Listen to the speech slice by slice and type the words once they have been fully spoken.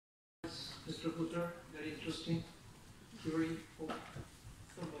Mr. Putter, very interesting theory. Hope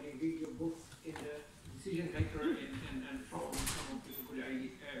somebody read your books in the decision maker and follow some of the good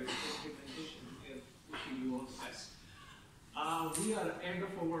implementation. Wishing you all the best. We are at the end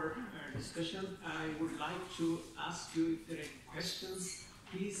of our discussion. I would like to ask you if there are any questions.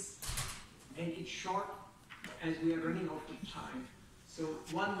 Please make it short as we are running out of time. So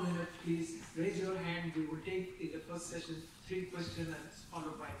 1 minute, please raise your hand. We will take in the first session 3 questions and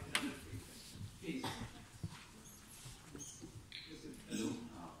followed by another 3 questions. Please. Hello.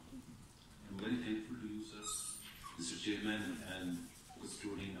 I'm very thankful to you, sir, Mr. Chairman, and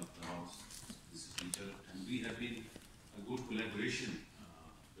custodian of the house, Mr. Teacher. And we have been a good collaboration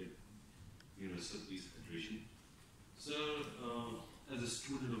with Universal Peace Federation. Sir, as a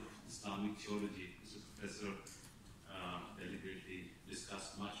student of Islamic theology, as a professor, deliberately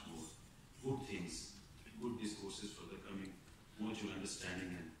discussed much more good things, good discourses for the coming mutual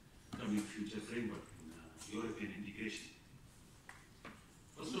understanding and coming future framework in European integration.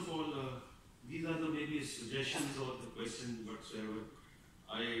 First of all, these are the maybe suggestions or the questions whatsoever.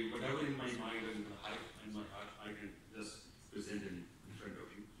 Whatever in my mind and my heart, I can just present in front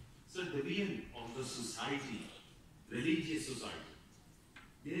of you. So the vision of the society, religious society,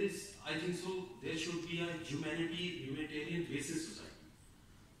 there is, I think so, there should be a humanitarian basis society.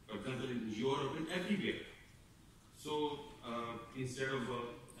 For example, in Europe and everywhere. So instead of,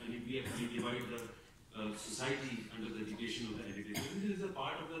 we have to divide the society under the education of the individual. This is a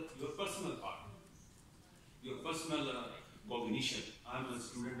part of your personal part, your personal cognition. I'm a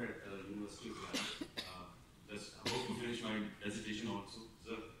student at University of Ghana, just about to finish my dissertation also.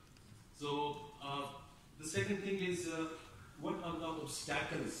 So the second thing is, what are the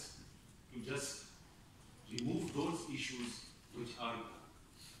obstacles to just remove those issues which are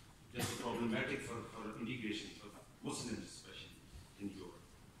just problematic for integration, for Muslims especially in Europe.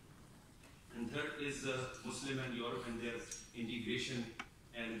 And third is Muslim and Europe and their integration,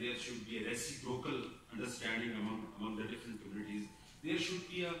 and there should be a reciprocal understanding among the different communities. There should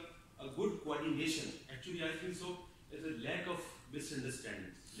be a good coordination. Actually, I think so, there's a lack of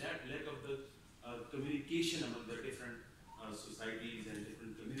misunderstanding, lack of the communication among the different societies and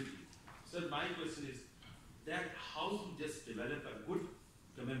different communities. So my question is that how to just develop a good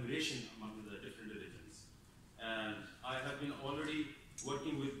commemoration among the different religions. And I have been already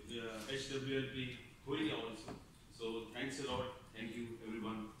working with HWLP Korea also. So thanks a lot. Thank you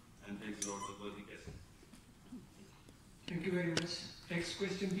everyone, and thanks a lot for the guests. Thank you very much. Next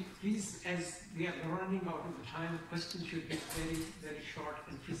question, please, as we are running out of time, the question should be very, very short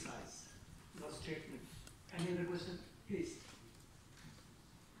and precise. No statement. Any other question? Please.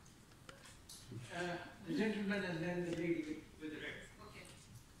 The gentleman and then the lady with the red. Okay.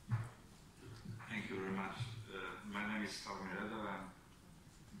 Thank you very much. My name is Tommy Reda. I'm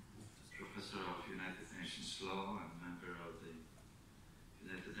professor of United Nations Law and member of the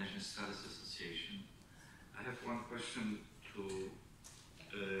United Nations Studies Association. I have one question to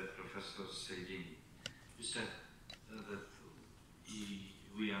Professor Seydini. You said that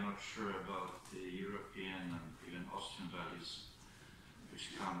we are not sure about the European and even Austrian values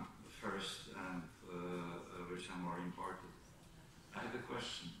which come first and which are more important. I have a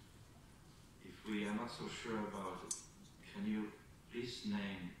question. If we are not so sure about it, can you please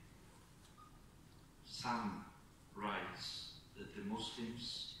name some rights that the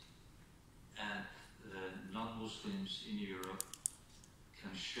Muslims and non-Muslims in Europe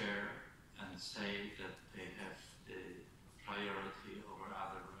can share and say that they have the priority over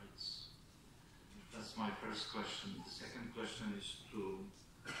other rights? That's my first question. The second question is to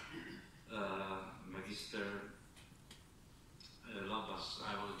Magister Labas.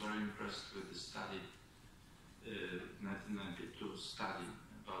 I was very impressed with the study, 1992 study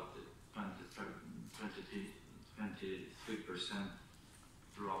about the 23%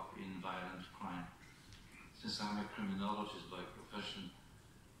 drop in violent crime. Since I'm a criminologist by profession,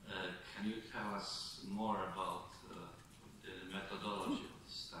 can you tell us more about the methodology of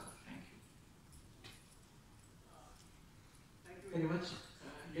this study? Thank you. Thank you very much.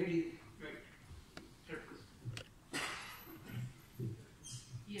 Lady, right. Third question.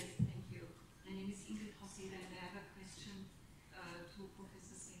 Yes, thank you. My name is Ingrid Hossel, and I have a question to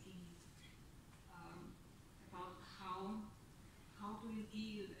Professor Seydini about how do you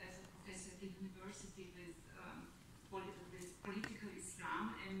deal as a professor at the university with political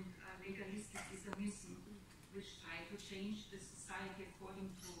Islam and legalistic Islamism, which try to change the society according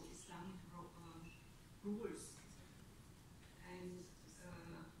to Islamic rules, and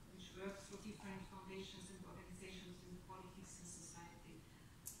which works for different foundations and organizations in politics and society.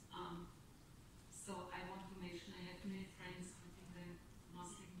 So I want to mention I have many friends within the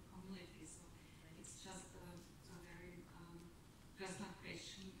Muslim community, so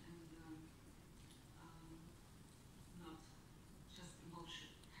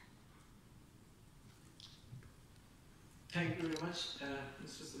much,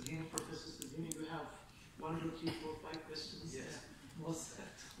 Mr. Sadini, Professor Sadini. You have 1, 2, 3, 4, 5 questions. Yes. Most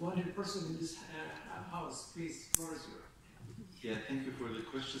wanted person in this house, please, floor is yours. Yeah, thank you for the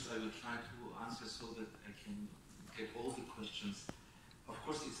questions. I will try to answer so that I can get all the questions. Of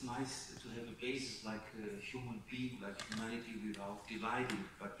course, it's nice to have a basis like a human being, like humanity without dividing,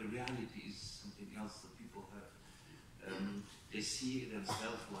 but the reality is something else that people have. They see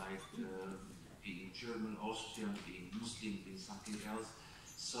themselves like being German, Austrian, being Muslim, being something else.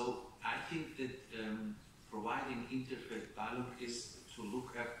 So I think that providing interfaith dialogue is to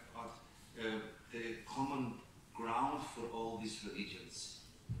look at the common ground for all these religions.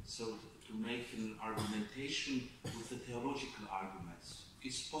 So to make an argumentation with the theological arguments.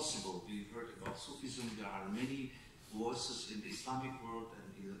 It's possible. We heard about Sufism. There are many voices in the Islamic world and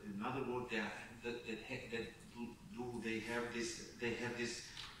in another world they have these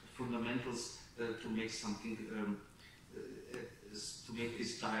fundamentals to make something to make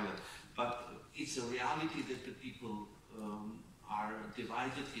this dialogue. But it's a reality that the people are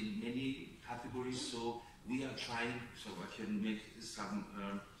divided in many categories. So we are trying. So I can make some.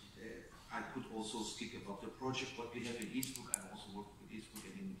 I could also speak about the project what we have in Innsbruck. I also work with Innsbruck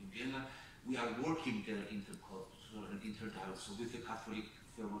and in Vienna. We are working there intercultural and interdialogue. So with the Catholic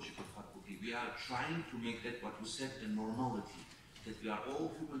Theological Faculty, we are trying to make that what you said a normality, that we are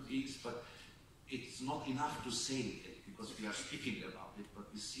all human beings, but it's not enough to say it because we are speaking about it, but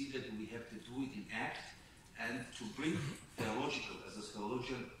we see that we have to do it in act and to bring theological, as a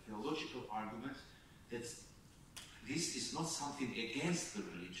theological argument, that this is not something against the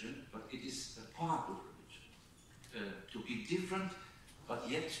religion, but it is a part of religion. To be different, but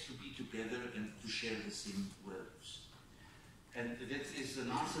yet to be together and to share the same values. And that is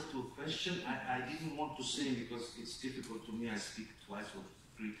an answer to a question I didn't want to say because it's difficult to me. I speak twice or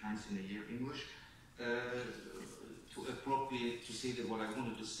 3 times in a year English. To appropriate to say that what I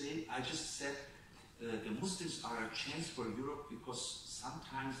wanted to say, I just said the Muslims are a chance for Europe because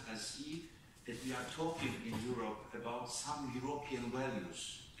sometimes I see that we are talking in Europe about some European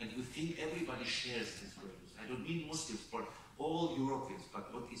values and we think everybody shares these values. I don't mean Muslims, but all Europeans,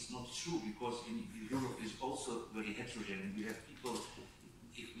 but what is not true because in Europe is also very heterogeneous. We have people,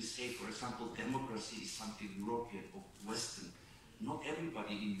 if we say, for example, democracy is something European or Western, not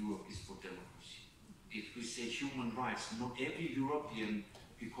everybody in Europe is for democracy. If we say human rights, not every European,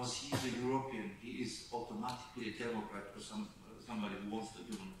 because he is a European, he is automatically a Democrat or somebody who wants the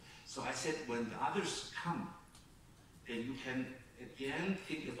human. So I said, when the others come, then you can again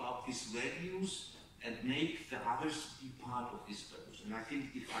think about these values and make the others be part of these values. And I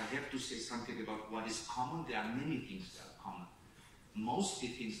think if I have to say something about what is common, there are many things that are common. Mostly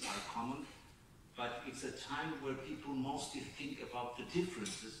things are common, but it's a time where people mostly think about the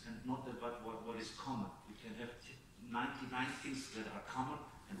differences and not about what is common. We can have 99 things that are common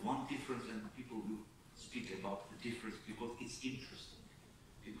and one difference, and people will speak about the difference because it's interesting,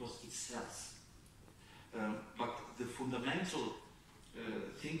 because it sells. But the fundamental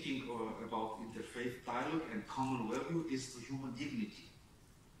thinking about interfaith dialogue and common value is the human dignity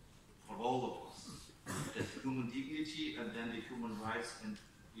for all of us. That's human dignity and then the human rights, and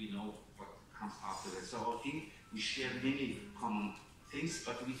we know what comes after that. So I think we share many common things,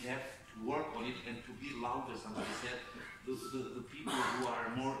 but we have to work on it and to be louder. Somebody said the people who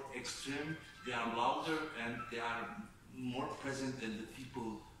are more extreme, they are louder and they are more present than the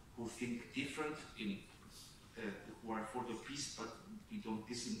people who think different, who are for the peace, but we don't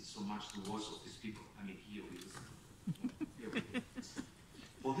listen so much to the voice of these people. I mean, here we listen.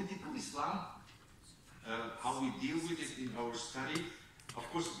 Political Islam, how we deal with it in our study. Of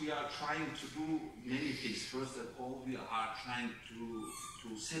course, we are trying to do many things. First of all, we are trying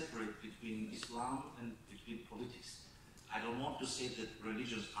to separate between Islam and between politics. I don't want to say that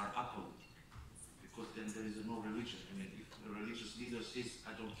religions are apolitical, because then there is no religion. I mean, if the religious leader says,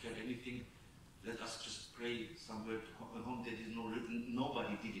 I don't care anything, let us just pray somewhere at home. There is no written,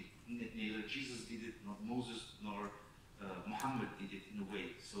 nobody did it. Neither Jesus did it, nor Moses, nor Muhammad did it in a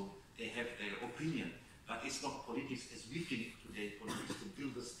way. So they have their opinion. But it's not politics as we think today. Politics to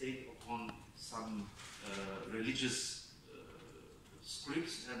build a state upon some religious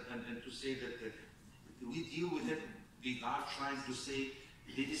scripts and to say that we deal with it. We are trying to say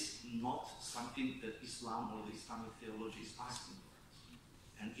it is not something that Islam or the Islamic theology is asking for.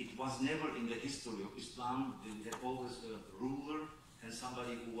 And it was never in the history of Islam. They had always a ruler and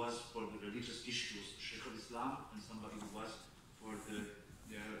somebody who was for the religious issues, Sheikh al-Islam, and somebody who was for the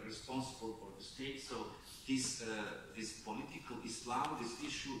responsible for the state. So this political Islam, this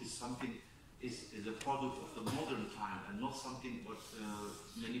issue is something, is a product of the modern time and not something what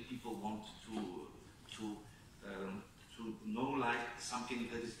many people want to to know like something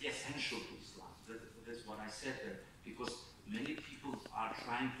that is essential to Islam. That's what I said there, because many people are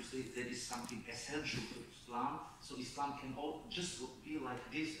trying to say that is something essential to Islam, so Islam can all just be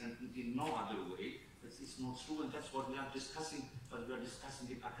like this and in no other way. It's not true, and that's what we are discussing, but we are discussing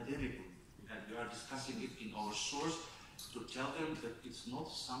it academically, and we are discussing it in our source to tell them that it's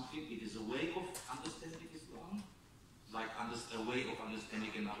not something, it is a way of understanding Islam, like a way of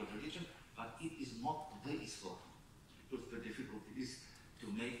understanding another religion, but it is not the Islam. Because the difficulty is to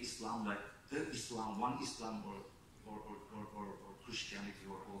make Islam like the Islam, one Islam, or Christianity,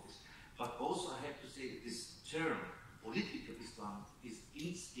 or all this. But also I have to say this term, political Islam, is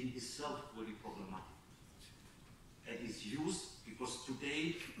in itself very problematic. And it's used because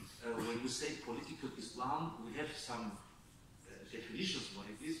today, when you say political Islam, we have some definitions what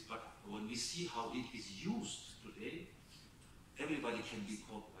it is, but when we see how it is used today, everybody can be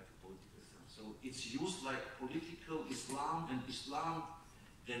called like a political Islam. So it's used like political Islam and Islam.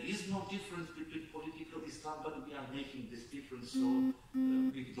 There is no difference between political Islam, but we are making this difference, so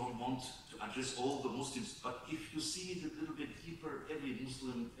we don't want to address all the Muslims. But if you see it a little bit deeper, every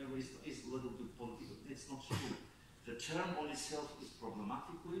Muslim, every Islam is a little bit political. It's not true. The term on itself is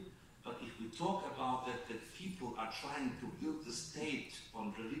problematically, but if we talk about that people are trying to build the state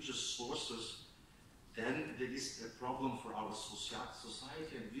on religious sources, then there is a problem for our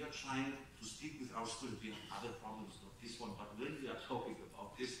society, and we are trying to speak with our students. We have other problems, not this one, but when we are talking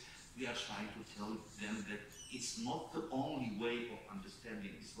about this, we are trying to tell them that it's not the only way of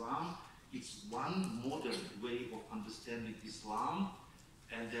understanding Islam, it's one modern way of understanding Islam,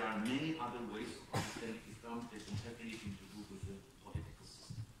 and there are many other ways of understanding Islam that don't have anything to do with the political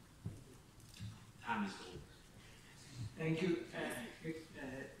system. Time is over. Thank you.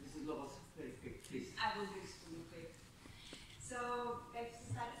 Mrs. Lovas, very quick, please. I will be extremely quick. So, let's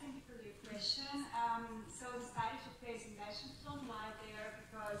start. Thank you for your question. So, the study took place in Washington. Why there?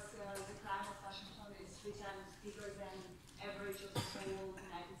 Because the crime of Washington is 3 times bigger than average of the whole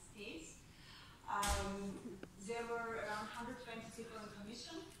United States. There were around 120 people in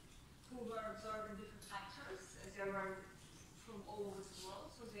commission who were observing different factors. There were from all over the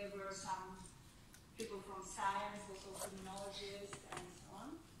world, so there were some people from science, also criminologists, and so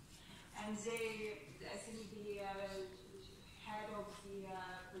on. And they, I think the head of the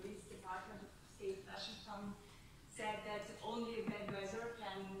police department of State Washington said that only bad weather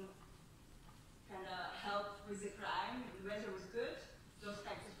can kind of help with the crime. The weather was good, those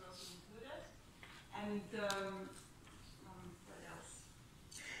factors were also included. And what else?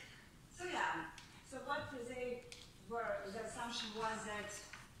 So yeah, so what they were, the assumption was that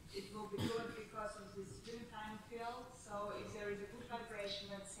it will be good because of this unifying field. So if there is a good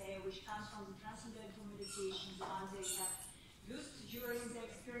vibration, let's say, which comes from the transcendental meditation, the ones they have used during the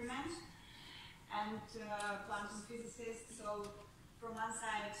experiment, and quantum physicists, so from one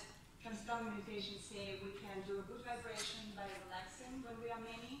side, transcendental meditation say we can do a good vibration by relaxing when we are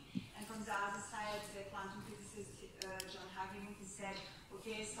many, and from the other side, the quantum physicist John Hagelin, he said,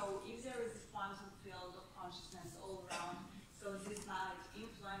 okay, so if there is this quantum field of consciousness all around, so this might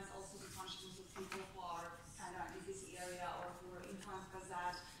influence also the consciousness of people who are kind of in this area or who are influenced by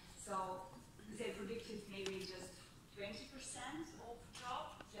that. So they predicted maybe just 20% of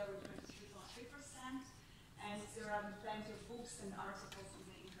drop. There were 23.3%, and there are plenty of books and articles on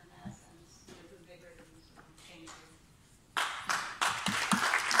the internet, and they're good vibrators. Thank you.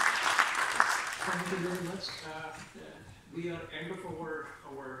 Thank you very much. We are end of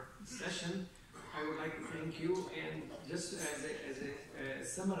our session. I would like to thank you, and just as a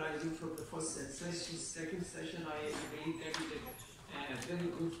summarizing from the first session, second session, I believe that is a very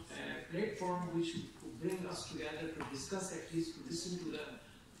good platform which will bring us together to discuss, at least to listen to the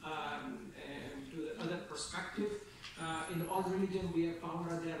other perspective. In all religion, we have found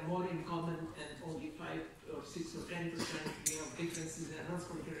that there are more in common and only 5 or 6 or 10% we have differences, and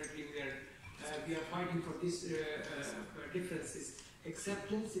unfortunately we are fighting for these differences.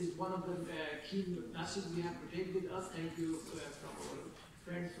 Acceptance is one of the key messages we have to take with us. Thank you from our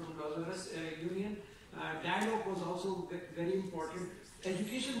friends from Lazarus Union. Dialogue was also very important.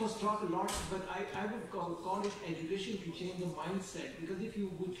 Education was taught a lot, but I would call it education to change the mindset. Because if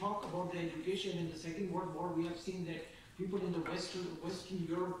you would talk about the education in the Second World War, we have seen that people in the Western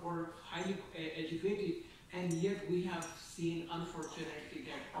Europe were highly educated, and yet we have seen, unfortunately,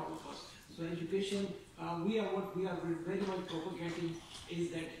 that all of us. So education, what we are very much propagating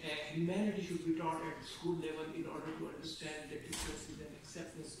is that humanity should be taught at school level in order to understand the differences and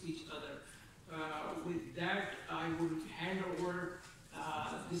acceptance of each other. With that, I would hand over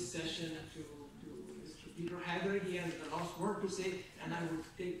this session to Mr. Peter Hager. He has the last word to say, and I would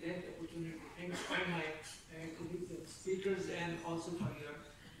take that opportunity to thank all my colleagues and speakers and also for your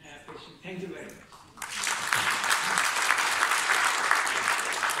patience. Thank you very much.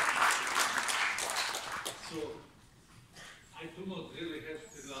 So, I do not really have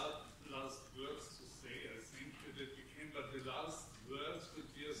the last words to say. I think that it became, but the last words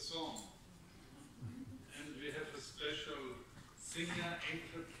would be a song. And we have a special singer,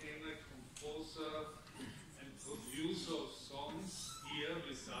 entertainer, composer, and producer of songs here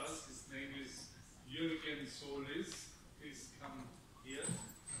with us. His name is Jürgen Solis. Please come here.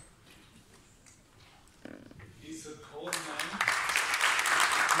 He's a coal mine.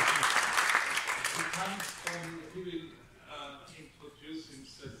 He comes from, he will introduce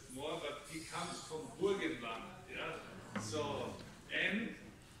himself more, but he comes from Burgenland. Yeah? So,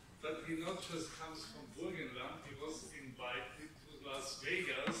 but he not just comes from Burgenland, he was invited to Las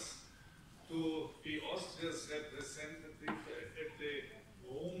Vegas to be Austria's representative at the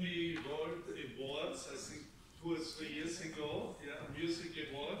Romy World Awards, I think 2 or 3 years ago, yeah, Music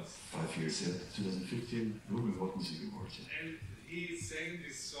Awards. 5 years, yeah, 2015, Romy World Music Awards. Yeah. And he sang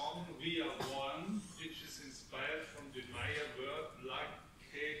this song, We Are One, which is inspired from the Maya word,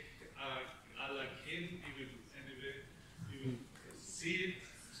 Alakim, you will see it.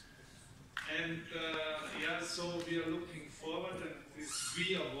 And yeah, so we are looking forward, and this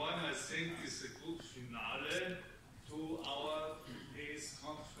We Are One, I think, is a good finale to our PACE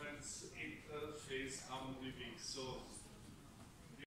conference, Interfaith Harmony Week. So